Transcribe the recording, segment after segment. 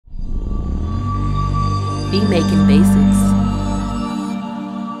Beat Making Basics.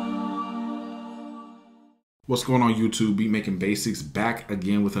 What's going on YouTube? Beat Making Basics back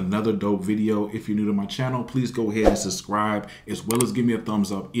again with another dope video. If you're new to my channel, please go ahead and subscribe, as well as give me a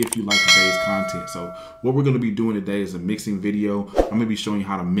thumbs up if you like today's content. So what we're going to be doing today is a mixing video. I'm going to be showing you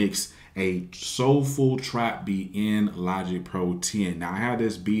how to mix a soulful trap beat in Logic Pro 10. Now I have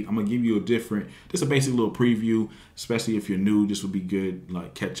this beat. I'm gonna give you just a basic little preview, especially if you're new. This would be good,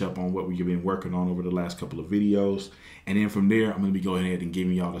 like catch up on what we've been working on over the last couple of videos. And then from there, I'm gonna be going ahead and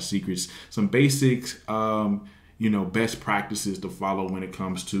giving y'all the secrets, some basics, best practices to follow when it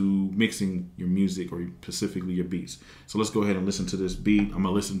comes to mixing your music or specifically your beats. So let's go ahead and listen to this beat.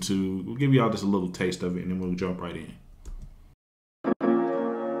 We'll give y'all just a little taste of it and then we'll jump right in.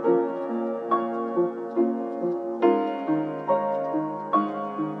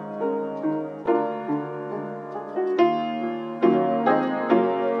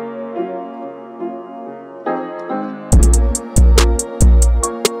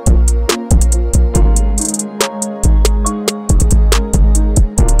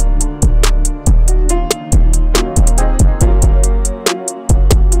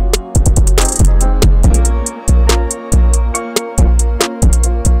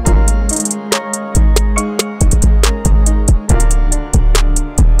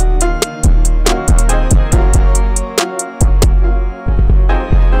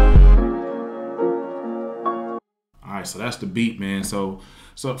 So that's the beat, man. So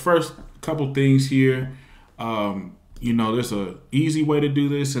first couple things here. There's a easy way to do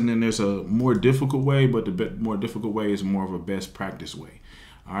this, and then there's a more difficult way, but the more difficult way is more of a best practice way.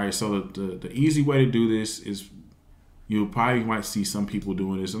 All right, so the easy way to do this is you probably might see some people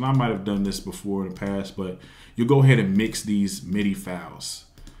doing this, and I might have done this before in the past, but you go ahead and mix these MIDI files,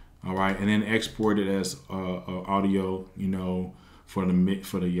 all right, and then export it as audio,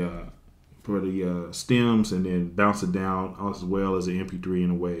 for the stems, and then bounce it down as well as an MP3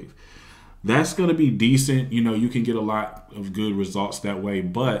 and a wave. That's going to be decent. You can get a lot of good results that way,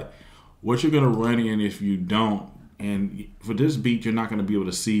 but what you're going to run in if you don't, and for this beat, you're not going to be able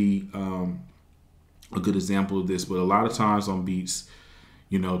to see a good example of this, but a lot of times on beats,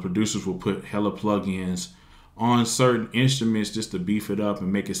 producers will put hella plugins on certain instruments just to beef it up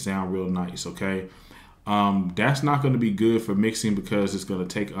and make it sound real nice, okay? That's not going to be good for mixing because it's going to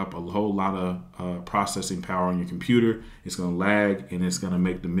take up a whole lot of processing power on your computer. It's going to lag and it's going to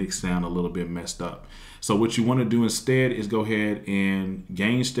make the mix sound a little bit messed up. So what you want to do instead is go ahead and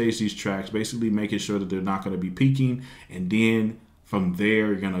gain stage these tracks, basically making sure that they're not going to be peaking. And then from there,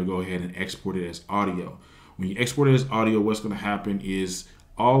 you're going to go ahead and export it as audio. When you export it as audio, what's going to happen is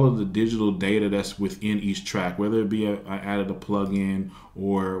all of the digital data that's within each track, whether it be I added a plugin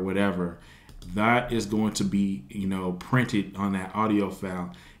or whatever, that is going to be, printed on that audio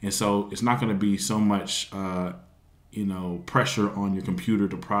file. And so it's not going to be so much, pressure on your computer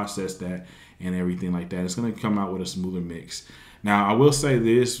to process that and everything like that. It's going to come out with a smoother mix. Now, I will say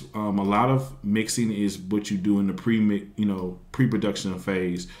this, a lot of mixing is what you do in the pre-production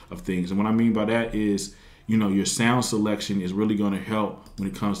phase of things. And what I mean by that is, your sound selection is really going to help when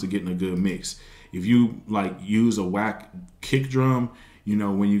it comes to getting a good mix. If you use a whack kick drum,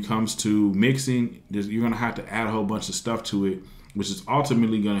 when it comes to mixing, you're going to have to add a whole bunch of stuff to it, which is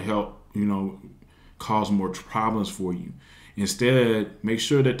ultimately going to help, cause more problems for you. Instead, make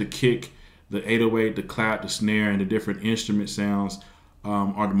sure that the kick, the 808, the clap, the snare, and the different instrument sounds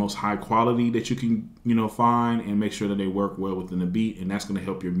are the most high quality that you can, find, and make sure that they work well within the beat. And that's going to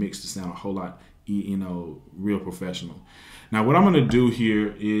help your mix to sound a whole lot, real professional. Now, what I'm going to do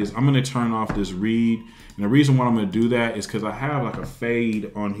here is I'm going to turn off this read. And the reason why I'm going to do that is because I have like a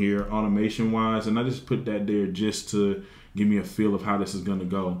fade on here automation wise. And I just put that there just to give me a feel of how this is going to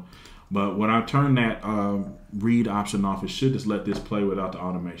go. But when I turn that read option off, it should just let this play without the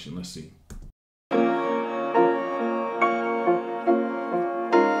automation. Let's see.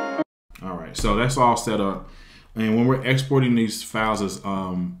 All right, so that's all set up. And when we're exporting these files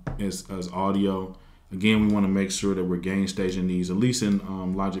as audio, again, we want to make sure that we're gain staging these, at least in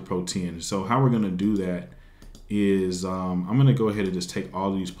Logic Pro 10. So how we're going to do that is I'm going to go ahead and just take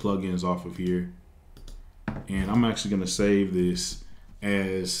all these plugins off of here. And I'm actually going to save this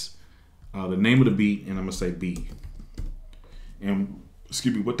as the name of the beat, and I'm going to say B. And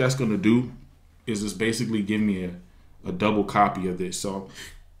excuse me, what that's going to do is just basically give me a double copy of this. So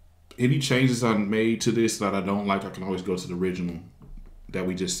any changes I made to this that I don't like, I can always go to the original that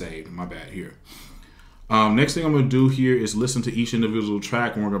we just saved. My bad here. Next thing I'm going to do here is listen to each individual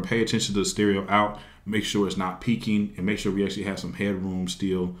track, and we're going to pay attention to the stereo out, make sure it's not peaking, and make sure we actually have some headroom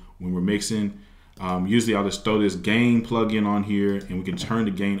still when we're mixing. Usually I'll just throw this gain plugin on here, and we can turn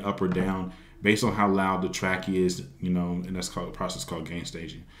the gain up or down based on how loud the track is, and that's called a process called gain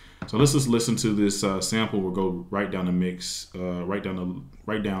staging. So let's just listen to this sample. We'll go right down the mix, right down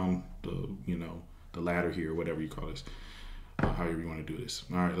the ladder here, whatever you call this, however you want to do this.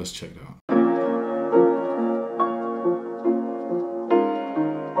 All right, let's check it out.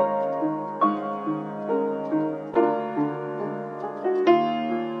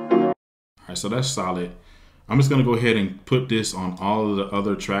 All right, so that's solid. I'm just gonna go ahead and put this on all of the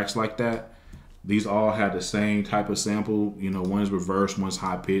other tracks like that. These all have the same type of sample. One's reverse, one's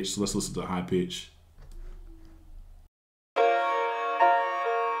high pitch. So let's listen to high pitch.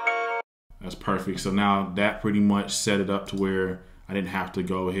 That's perfect. So now that pretty much set it up to where I didn't have to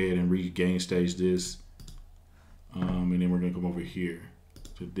go ahead and regain stage this. And then we're gonna come over here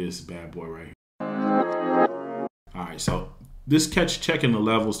to this bad boy right here. All right, so this checking the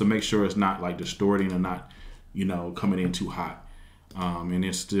levels to make sure it's not like distorting or not, coming in too hot. And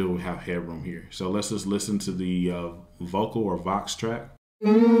then still have headroom here. So let's just listen to the vocal or vox track.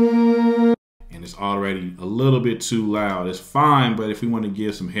 And it's already a little bit too loud. It's fine, but if we want to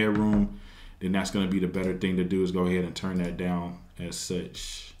give some headroom, then that's going to be the better thing to do, is go ahead and turn that down as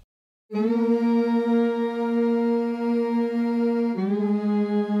such. All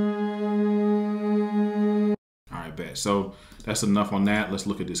right, bet. So that's enough on that. Let's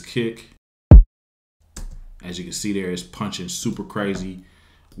look at this kick. As you can see there, it's punching super crazy,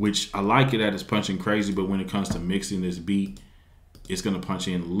 which I like it that it's punching crazy, but when it comes to mixing this beat, it's gonna punch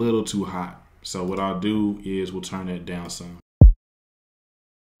in a little too hot. So what I'll do is we'll turn that down some.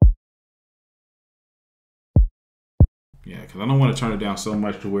 Yeah, because I don't want to turn it down so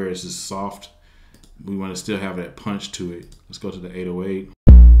much to where it's just soft. We want to still have that punch to it. Let's go to the 808.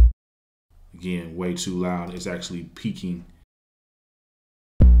 Again, way too loud. It's actually peaking.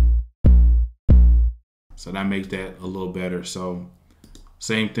 So that makes that a little better. So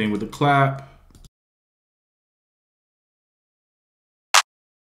same thing with the clap.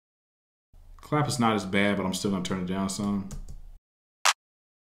 Clap is not as bad, but I'm still gonna turn it down some.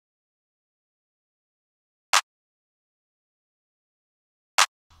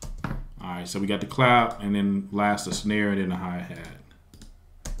 All right, so we got the clap, and then last the snare, and then the hi-hat.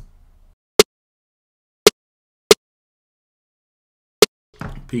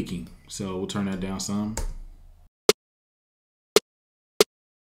 Peaking, so we'll turn that down some.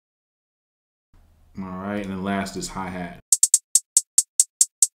 All right, and then last is hi-hat.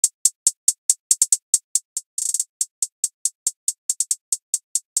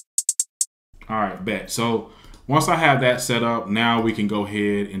 All right, bet. So once I have that set up, now we can go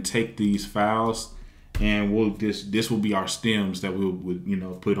ahead and take these files, and this will be our stems that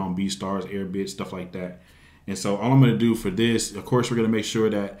we'll put on B stars, air bits, stuff like that. And so all I'm gonna do for this, of course, we're gonna make sure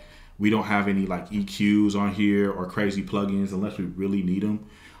that we don't have any like EQs on here or crazy plugins unless we really need them.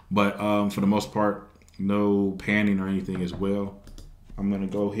 But for the most part, no panning or anything as well. I'm gonna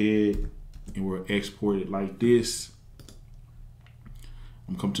go ahead and we'll export it like this.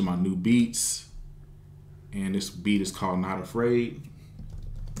 I'm gonna come to my new beats, and this beat is called Not Afraid.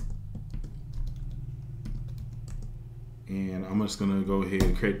 And I'm just gonna go ahead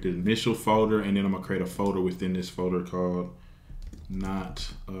and create the initial folder, and then I'm gonna create a folder within this folder called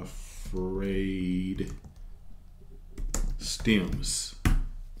Not Afraid Stems.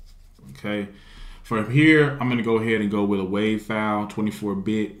 Okay. From here, I'm gonna go ahead and go with a wave file,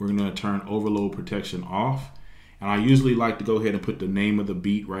 24-bit. We're gonna turn overload protection off. And I usually like to go ahead and put the name of the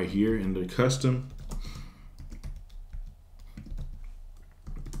beat right here in the custom.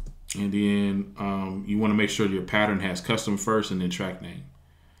 And then you want to make sure your pattern has custom first and then track name.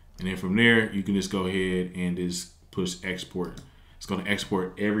 And then from there, you can just go ahead and just push export. It's going to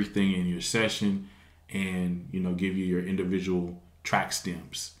export everything in your session and give you your individual track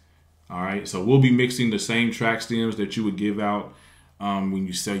stems. All right, so we'll be mixing the same track stems that you would give out when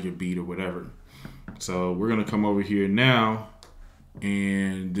you sell your beat or whatever. So we're going to come over here now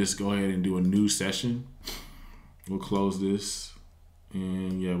and just go ahead and do a new session. We'll close this.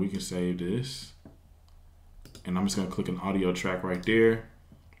 And yeah, we can save this. And I'm just gonna click an audio track right there.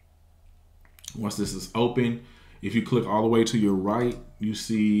 Once this is open, if you click all the way to your right, you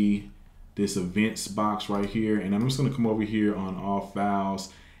see this events box right here. And I'm just gonna come over here on all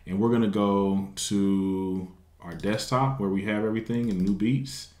files, and we're gonna go to our desktop where we have everything and new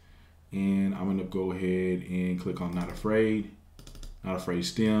beats. And I'm gonna go ahead and click on Not Afraid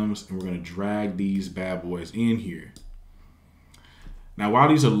stems, and we're gonna drag these bad boys in here. Now, while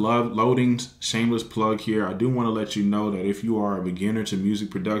these are loading, shameless plug here, I do want to let you know that if you are a beginner to music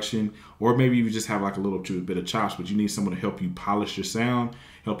production, or maybe you just have like a little bit of chops, but you need someone to help you polish your sound,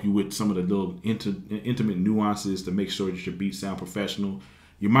 help you with some of the little intimate nuances to make sure that your beats sound professional,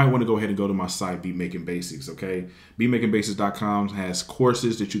 you might want to go ahead and go to my site, Beat Making Basics, okay? BeatMakingBasics.com has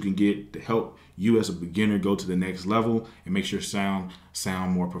courses that you can get to help you as a beginner go to the next level and make your sound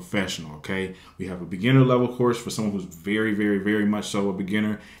more professional, okay? We have a beginner level course for someone who's very, very, very much so a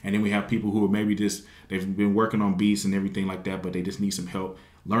beginner. And then we have people who are maybe just, they've been working on beats and everything like that, but they just need some help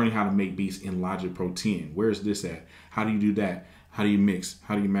learning how to make beats in Logic Pro 10. Where is this at? How do you do that? How do you mix?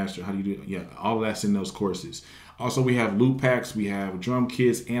 How do you master? How do you do? Yeah, all that's in those courses. Also, we have loop packs, we have drum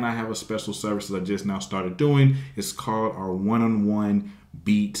kits, and I have a special service that I just now started doing. It's called our one-on-one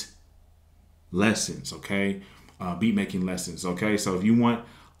beat lessons, okay? Beat making lessons, okay? So if you want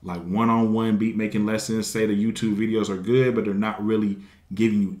like one-on-one beat making lessons, say the YouTube videos are good, but they're not really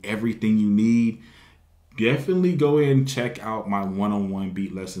giving you everything you need, definitely go ahead and check out my one-on-one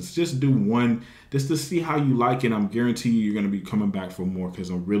beat lessons. Just do one just to see how you like it. I'm guarantee you're going to be coming back for more because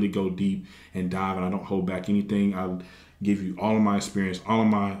I'll really go deep and dive, and I don't hold back anything. I'll give you all of my experience, all of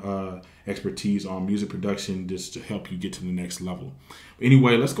my expertise on music production just to help you get to the next level.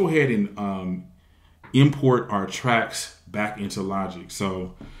 Anyway, let's go ahead and import our tracks back into Logic.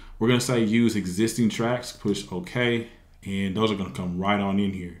 So we're going to say use existing tracks, push OK, and those are going to come right on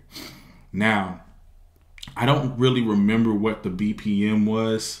in here. Now, I don't really remember what the BPM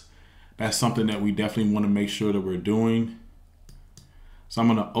was. That's something that we definitely want to make sure that we're doing. So I'm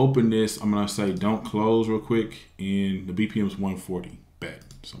going to open this. I'm going to say don't close real quick. And the BPM is 140. Bet.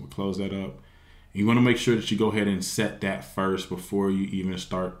 So we'll close that up. You want to make sure that you go ahead and set that first before you even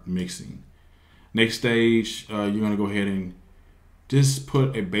start mixing. Next stage, you're going to go ahead and just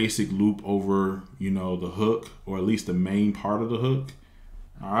put a basic loop over, the hook, or at least the main part of the hook.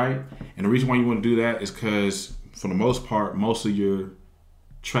 All right. And the reason why you want to do that is because for the most part, most of your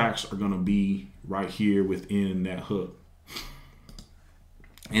tracks are going to be right here within that hook.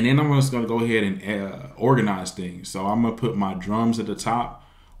 And then I'm just going to go ahead and organize things. So I'm going to put my drums at the top,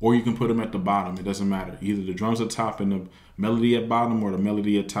 or you can put them at the bottom. It doesn't matter. Either the drums at top and the melody at bottom, or the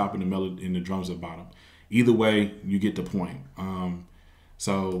melody at top and the drums at bottom. Either way, you get the point.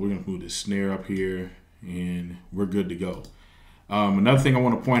 So we're going to move the snare up here, and we're good to go. Another thing I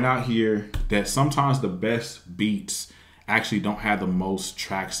want to point out here, that sometimes the best beats actually don't have the most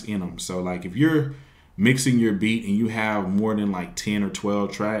tracks in them. So like if you're mixing your beat and you have more than like 10 or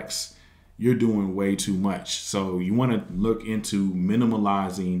 12 tracks, you're doing way too much. So you want to look into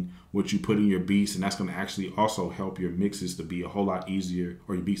minimalizing what you put in your beats, and that's going to actually also help your mixes to be a whole lot easier,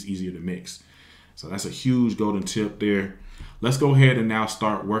 or your beats easier to mix. So that's a huge golden tip there. Let's go ahead and now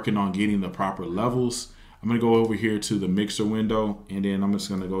start working on getting the proper levels. I'm going to go over here to the mixer window, and then I'm just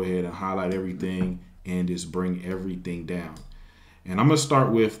going to go ahead and highlight everything and just bring everything down. And I'm going to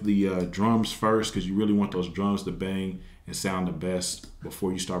start with the drums first, because you really want those drums to bang and sound the best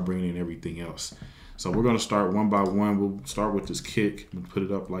before you start bringing in everything else. So we're going to start one by one. We'll start with this kick. I'm going to put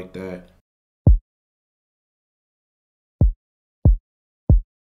it up like that.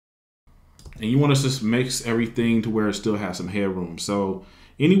 And you want to just mix everything to where it still has some headroom. So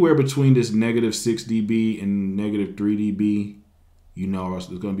anywhere between this -6 dB and -3 dB, it's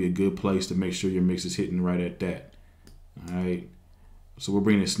going to be a good place to make sure your mix is hitting right at that. All right. So we'll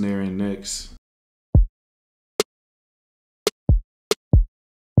bring the snare in next.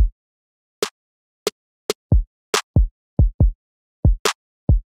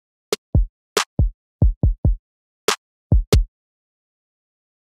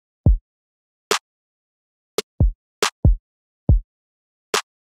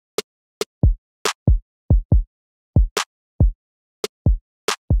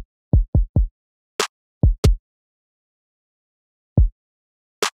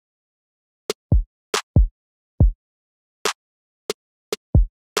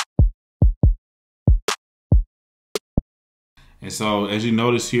 And so as you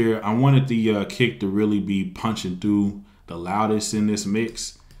notice here, I wanted the kick to really be punching through the loudest in this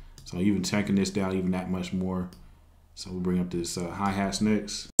mix. So even taking this down even that much more. So we'll bring up this hi-hats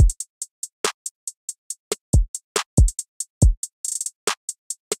next.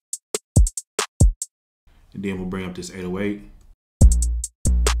 And then we'll bring up this 808.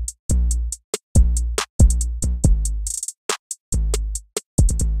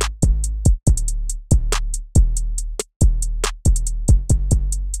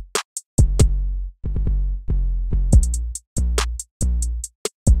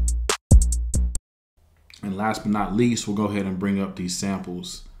 And last but not least, we'll go ahead and bring up these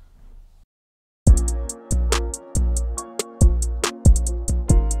samples.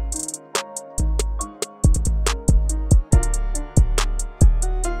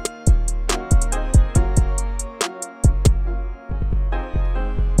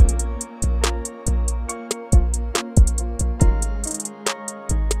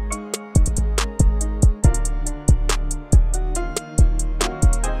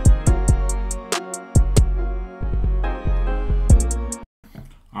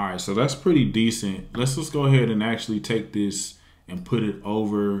 right, so that's pretty decent. Let's just go ahead and actually take this and put it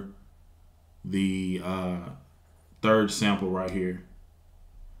over the third sample right here.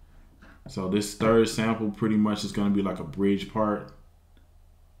 So this third sample pretty much is going to be like a bridge part.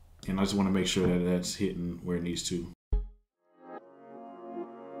 And I just want to make sure that that's hitting where it needs to.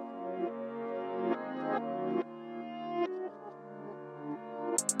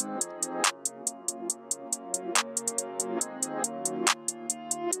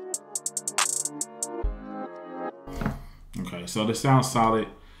 Okay, so this sounds solid.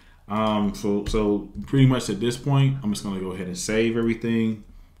 So pretty much at this point, I'm just gonna go ahead and save everything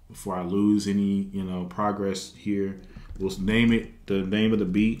before I lose any, progress here. We'll name it the name of the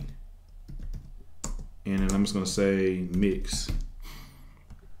beat, and then I'm just gonna say mix.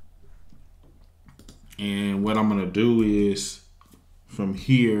 And what I'm gonna do is from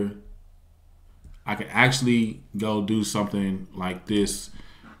here, I can actually go do something like this,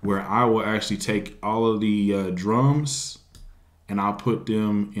 where I will actually take all of the drums and I'll put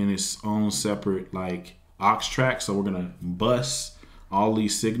them in its own separate like aux track. So we're gonna bus all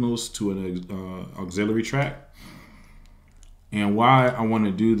these signals to an auxiliary track. And why I want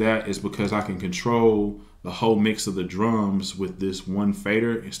to do that is because I can control the whole mix of the drums with this one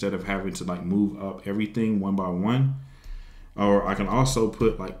fader instead of having to like move up everything one by one. Or I can also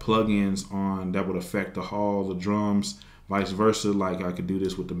put like plugins on that would affect all the drums, vice versa. Like I could do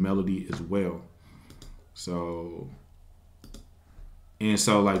this with the melody as well. So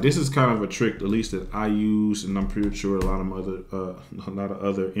like this is kind of a trick, at least that I use, and I'm pretty sure a lot of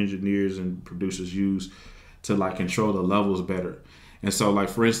other engineers and producers use to like control the levels better. And so like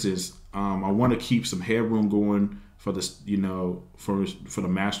for instance, I want to keep some headroom going for this, for the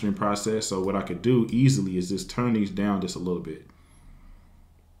mastering process. So what I could do easily is just turn these down just a little bit.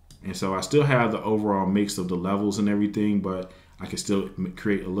 And so I still have the overall mix of the levels and everything, but I can still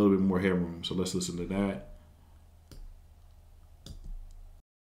create a little bit more headroom. So let's listen to that.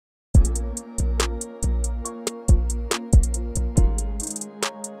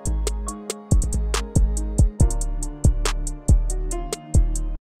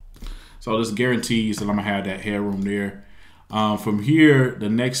 So this guarantees that I'm gonna have that headroom there. From here, the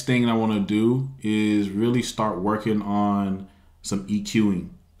next thing I wanna do is really start working on some EQing,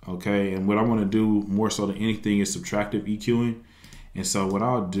 okay? And what I wanna do more so than anything is subtractive EQing. And so what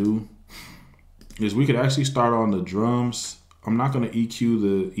I'll do is we could actually start on the drums. I'm not gonna EQ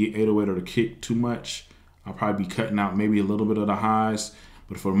the 808 or the kick too much. I'll probably be cutting out maybe a little bit of the highs,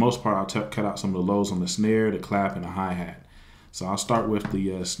 but for the most part, I'll cut out some of the lows on the snare, the clap, and the hi-hat. So I'll start with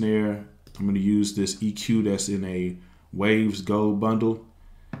the snare. I'm going to use this EQ that's in a Waves Gold bundle.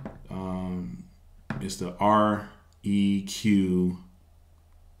 It's the REQ2,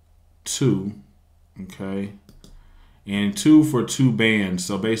 okay? And 2 for 2 bands.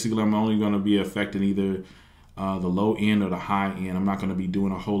 So basically I'm only going to be affecting either the low end or the high end. I'm not going to be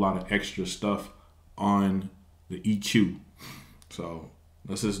doing a whole lot of extra stuff on the EQ. So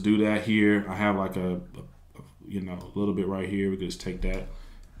let's just do that here. I have like a little bit right here. We can just take that.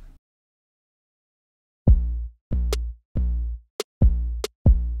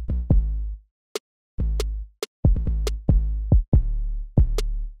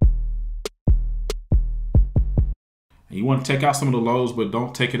 And you want to take out some of the lows, but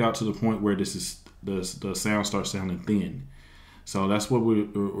don't take it out to the point where this is the sound starts sounding thin. So that's what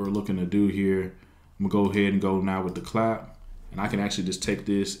we're looking to do here. I'm gonna go ahead and go now with the clap, and I can actually just take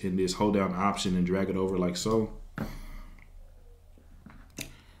this and just hold down the option and drag it over like so.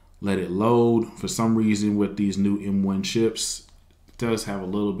 Let it load. For some reason with these new M1 chips, it does have a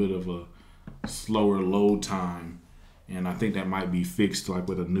little bit of a slower load time. And I think that might be fixed like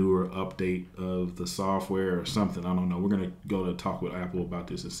with a newer update of the software or something. I don't know. We're going to go to talk with Apple about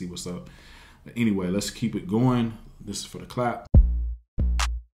this and see what's up. But anyway, let's keep it going. This is for the clap.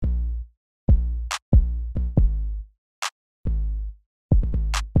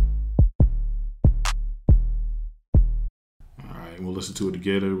 All right, we'll listen to it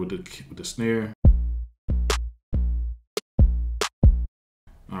together with the snare.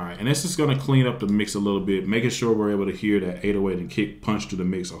 And this is going to clean up the mix a little bit, making sure we're able to hear that 808 and kick punch through the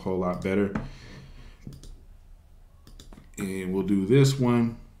mix a whole lot better. And we'll do this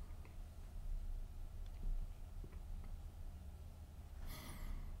one.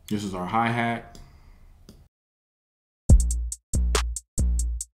 This is our hi-hat.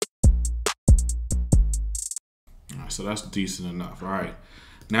 All right, so that's decent enough. All right,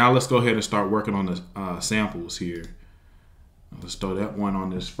 now let's go ahead and start working on the samples here. Let's throw that one on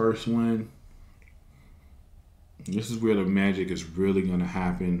this first one. This is where the magic is really going to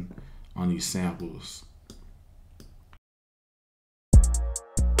happen on these samples.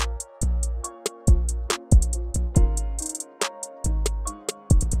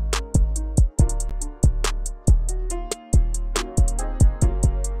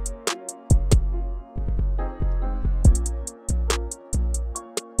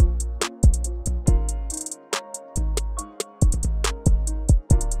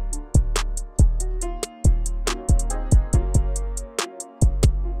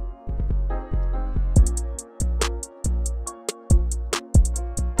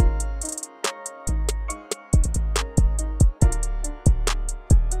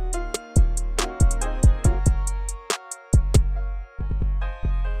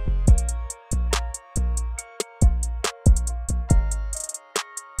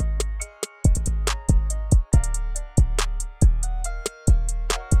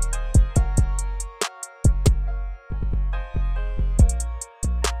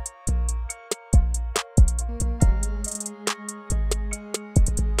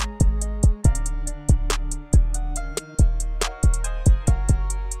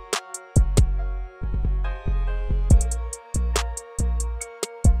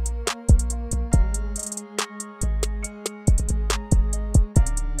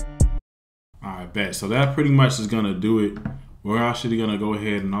 right, bet. So that pretty much is gonna do it. We're actually gonna go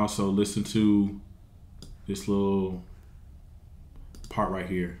ahead and also listen to this little part right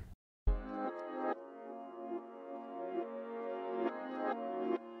here.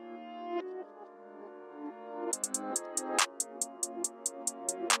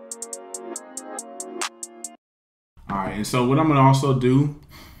 All right, and so what I'm gonna also do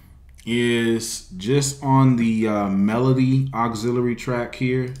is just on the melody auxiliary track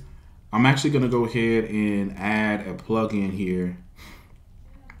here, I'm actually gonna go ahead and add a plugin here.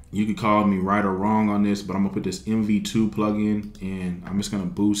 You could call me right or wrong on this, but I'm gonna put this MV2 plugin, and I'm just gonna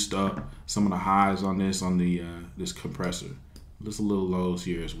boost up some of the highs on this this compressor. Just a little lows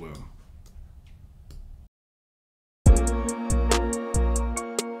here as well.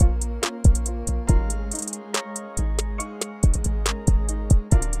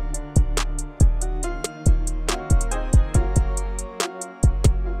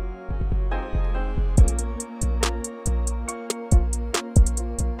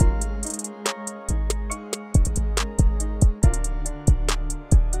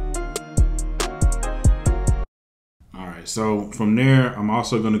 So from there, I'm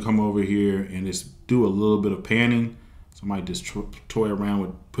also going to come over here and just do a little bit of panning. So I might just toy around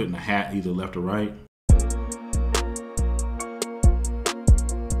with putting a hat either left or right.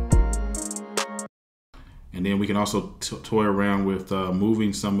 And then we can also toy around with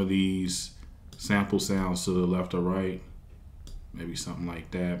moving some of these sample sounds to the left or right. Maybe something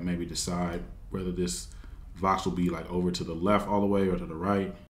like that. Maybe decide whether this vox will be like over to the left all the way or to the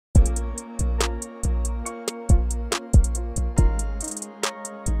right.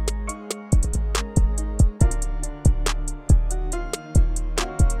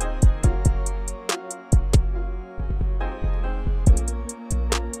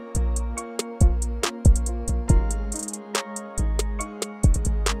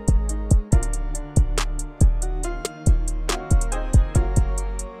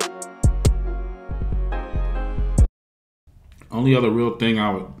 Only other real thing I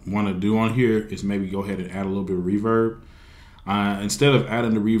would want to do on here is maybe go ahead and add a little bit of reverb. Instead of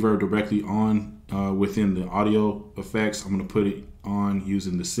adding the reverb directly on within the audio effects, I'm going to put it on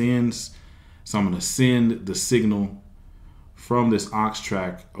using the sends. So I'm going to send the signal from this aux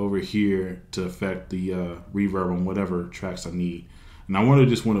track over here to affect the reverb on whatever tracks I need. And I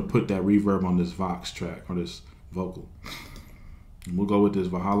just want to put that reverb on this vox track or this vocal. And we'll go with this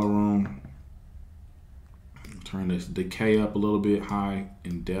Valhalla Room. Turn this decay up a little bit, high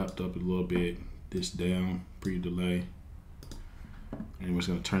and depth up a little bit, this down, pre-delay. And we're just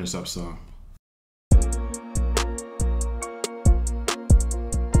gonna turn this up some.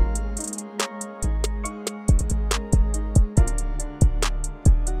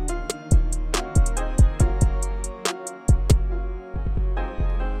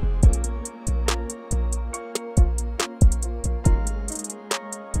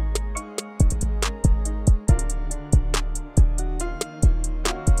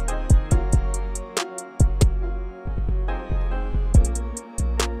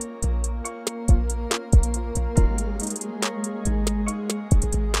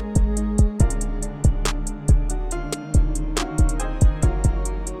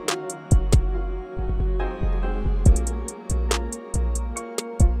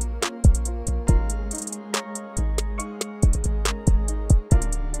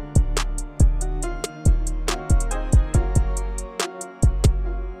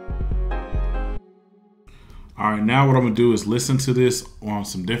 All right, now what I'm gonna do is listen to this on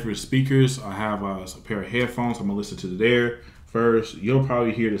some different speakers. I have a pair of headphones. I'm gonna listen to there first. You'll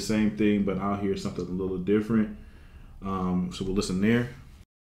probably hear the same thing, but I'll hear something a little different. So we'll listen there.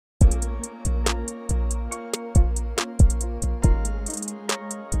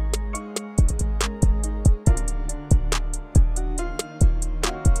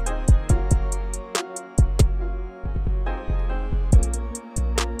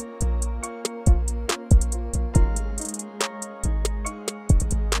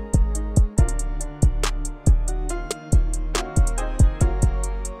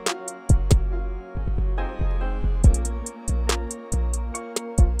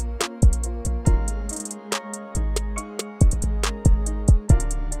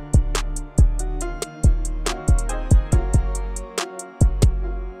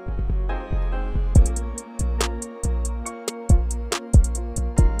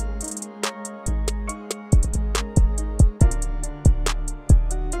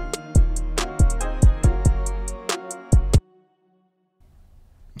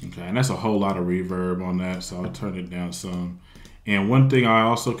 Okay, and that's a whole lot of reverb on that, so I'll turn it down some. And one thing I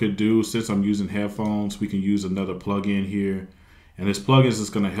also could do, since I'm using headphones, we can use another plugin here. And this plugins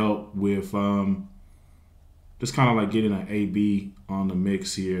is going to help with just kind of like getting an A/B on the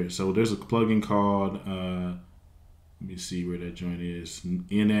mix here. So there's a plugin called let me see where that joint is.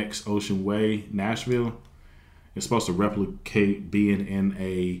 NX Ocean Way Nashville. It's supposed to replicate being in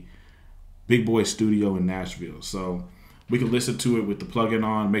a big boy studio in Nashville. So we can listen to it with the plugin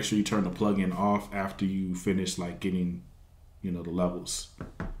on. Make sure you turn the plugin off after you finish like getting, the levels.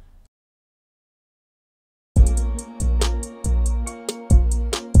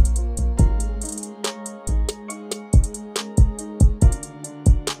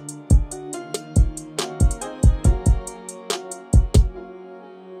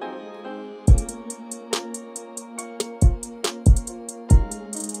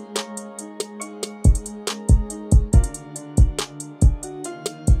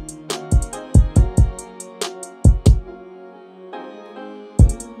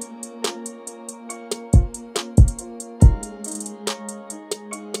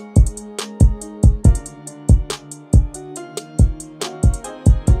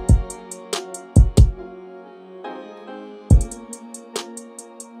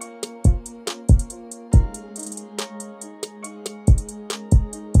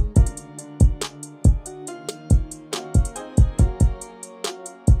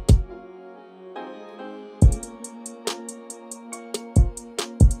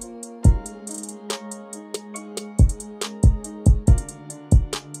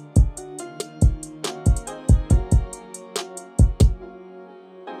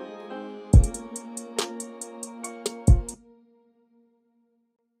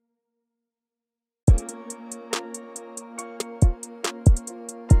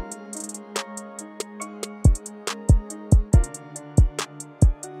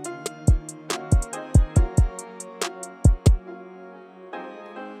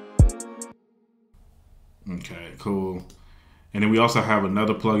 Okay, cool. And then we also have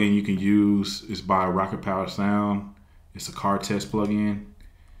another plugin you can use. It's by Rocket Power Sound. It's a car test plugin.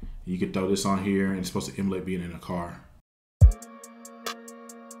 You can throw this on here and it's supposed to emulate being in a car.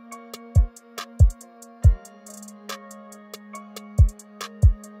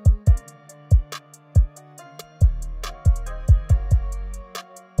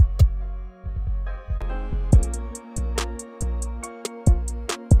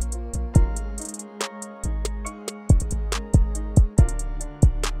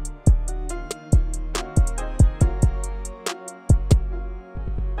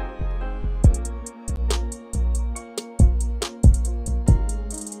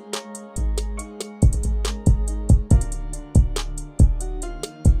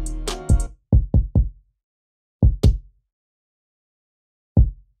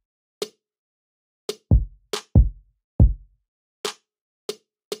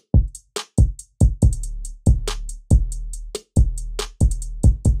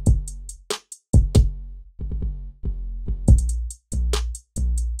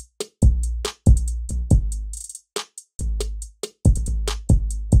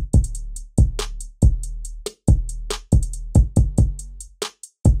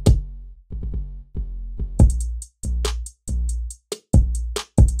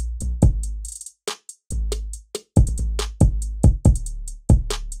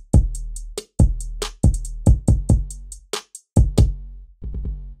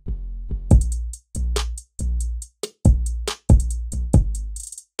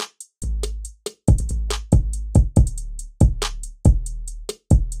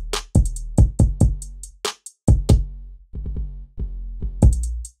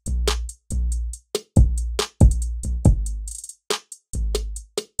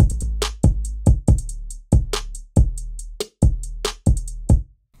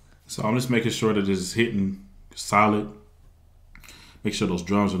 So I'm just making sure that it's hitting solid. Make sure those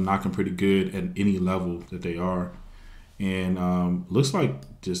drums are knocking pretty good at any level that they are. And looks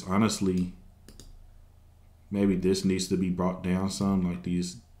like just honestly, maybe this needs to be brought down some, like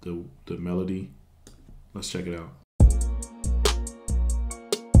the melody. Let's check it out.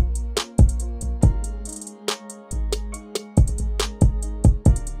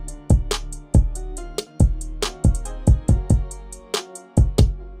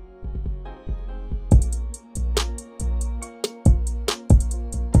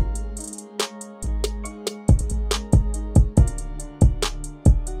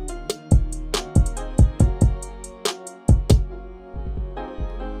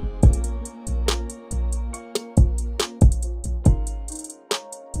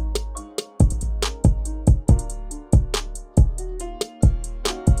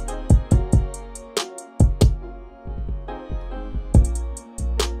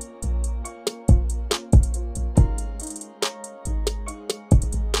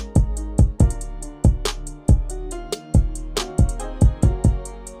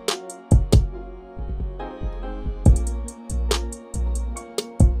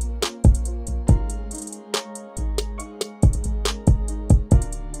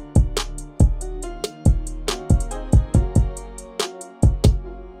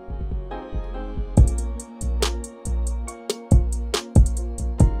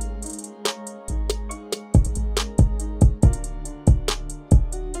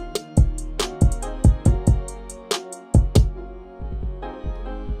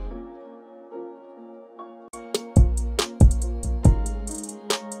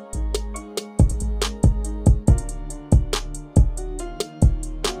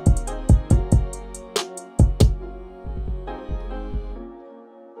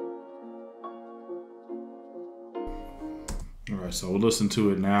 All right, so we'll listen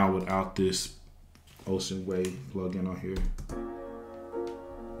to it now without this Ocean Wave plugin on here.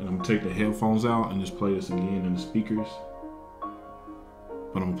 And I'm gonna take the headphones out and just play this again in the speakers.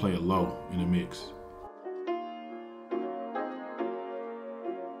 But I'm gonna play it low in the mix.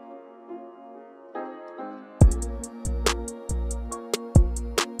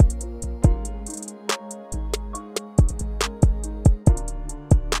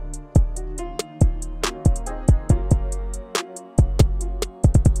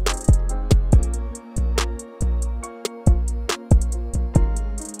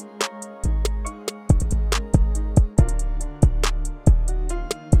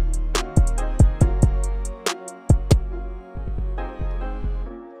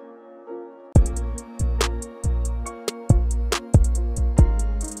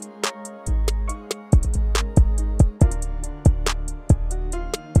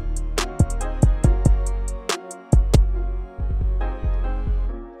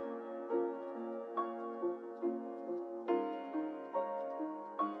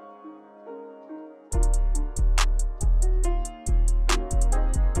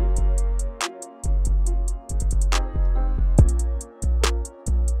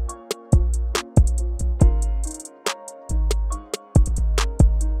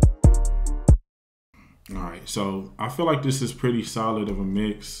 All right, so I feel like this is pretty solid of a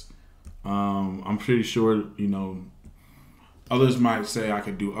mix. I'm pretty sure, you know, others might say I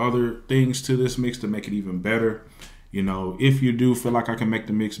could do other things to this mix to make it even better. You know, if you do feel like I can make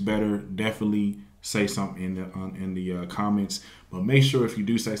the mix better, definitely say something in the comments. But make sure if you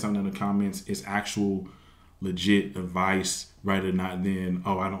do say something in the comments, it's actual legit advice rather than,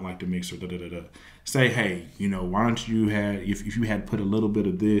 oh, I don't like the mix or da da da da. Say, hey, you know, why don't you if you had put a little bit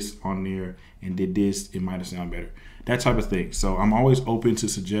of this on there and did this, it might have sounded better. That type of thing. So I'm always open to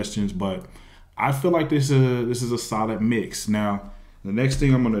suggestions, but I feel like this is a solid mix. Now, the next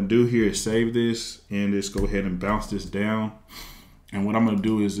thing I'm gonna do here is save this and just go ahead and bounce this down. And what I'm gonna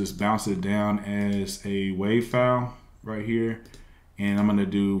do is just bounce it down as a wave file right here. And I'm gonna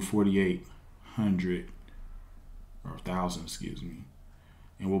do 4800 or 1000, excuse me.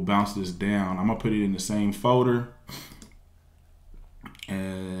 And we'll bounce this down. I'm gonna put it in the same folder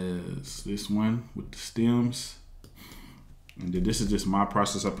as this one with the stems. And then this is just my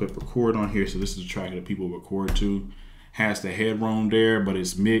process. I put record on here. So this is a track that people record to. Has the headroom there, but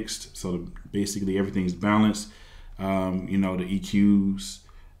it's mixed. So basically everything's balanced. You know, the EQs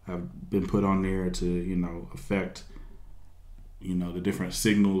have been put on there to, you know, affect, you know, the different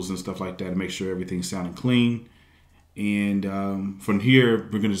signals and stuff like that to make sure everything's sounding clean. And from here,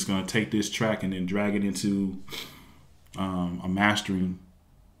 we're just gonna take this track and then drag it into a mastering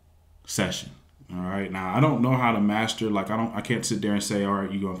session. All right. Now I don't know how to master. Like I can't sit there and say, all right,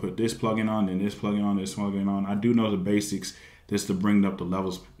 you're gonna put this plugin on, then this plugin on, this plugin on. I do know the basics just to bring up the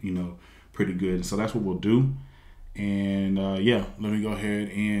levels, you know, pretty good. So that's what we'll do. And yeah, let me go ahead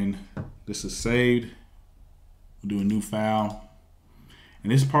and this is saved. We'll do a new file.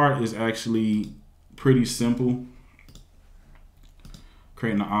 And this part is actually pretty simple.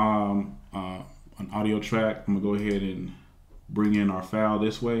 Creating an audio track. I'm gonna go ahead and bring in our file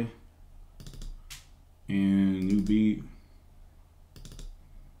this way. And new beat.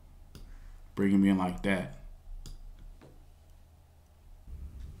 Bring them in like that.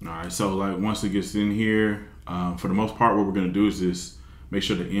 All right, so like once it gets in here, for the most part, what we're gonna do is just make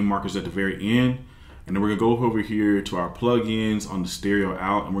sure the end marker's at the very end. And then we're gonna go over here to our plugins on the stereo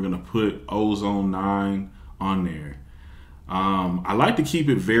out, and we're gonna put Ozone 9 on there. I like to keep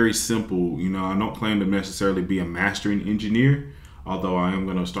it very simple. You know, I don't claim to necessarily be a mastering engineer, although I am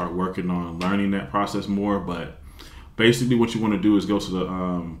gonna start working on learning that process more. But basically what you wanna do is go to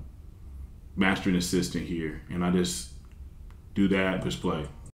the mastering assistant here, and I just do that, push play.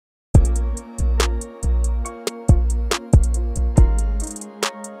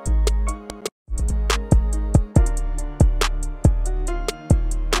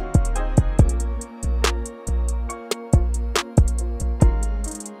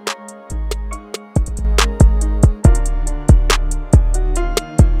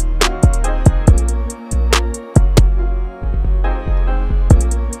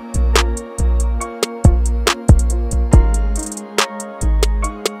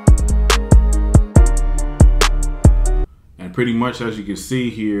 Pretty much, as you can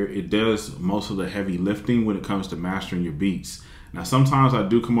see here, it does most of the heavy lifting when it comes to mastering your beats. Now, sometimes I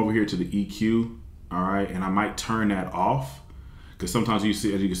do come over here to the EQ, all right, and I might turn that off because sometimes you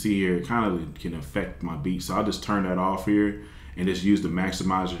see, as you can see here, it kind of can affect my beat. So I'll just turn that off here and just use the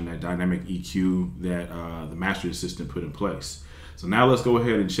maximizer and that dynamic EQ that the mastering assistant put in place. So now let's go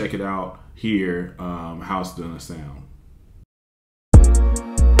ahead and check it out here, how it's gonna sound.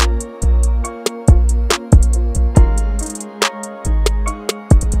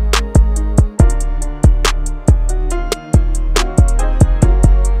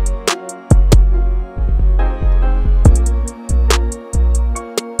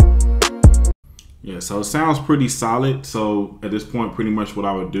 so it sounds pretty solid. So at this point, pretty much what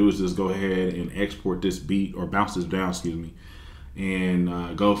I would do is just go ahead and export this beat, or bounce this down, excuse me,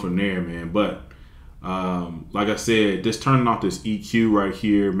 and go from there, man. But like I said, just turning off this EQ right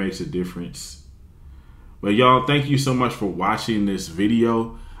here makes a difference. But y'all, thank you so much for watching this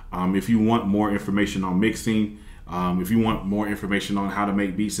video. If you want more information on mixing, if you want more information on how to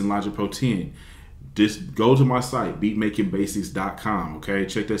make beats in Logic Pro 10, just go to my site, beatmakingbasics.com. Okay,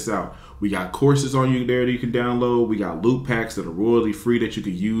 check this out. We got courses on you there that you can download. We got loop packs that are royalty free that you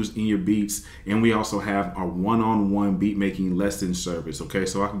can use in your beats. And we also have our one-on-one beat making lesson service. Okay,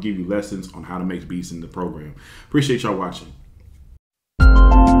 so I can give you lessons on how to make beats in the program. Appreciate y'all watching.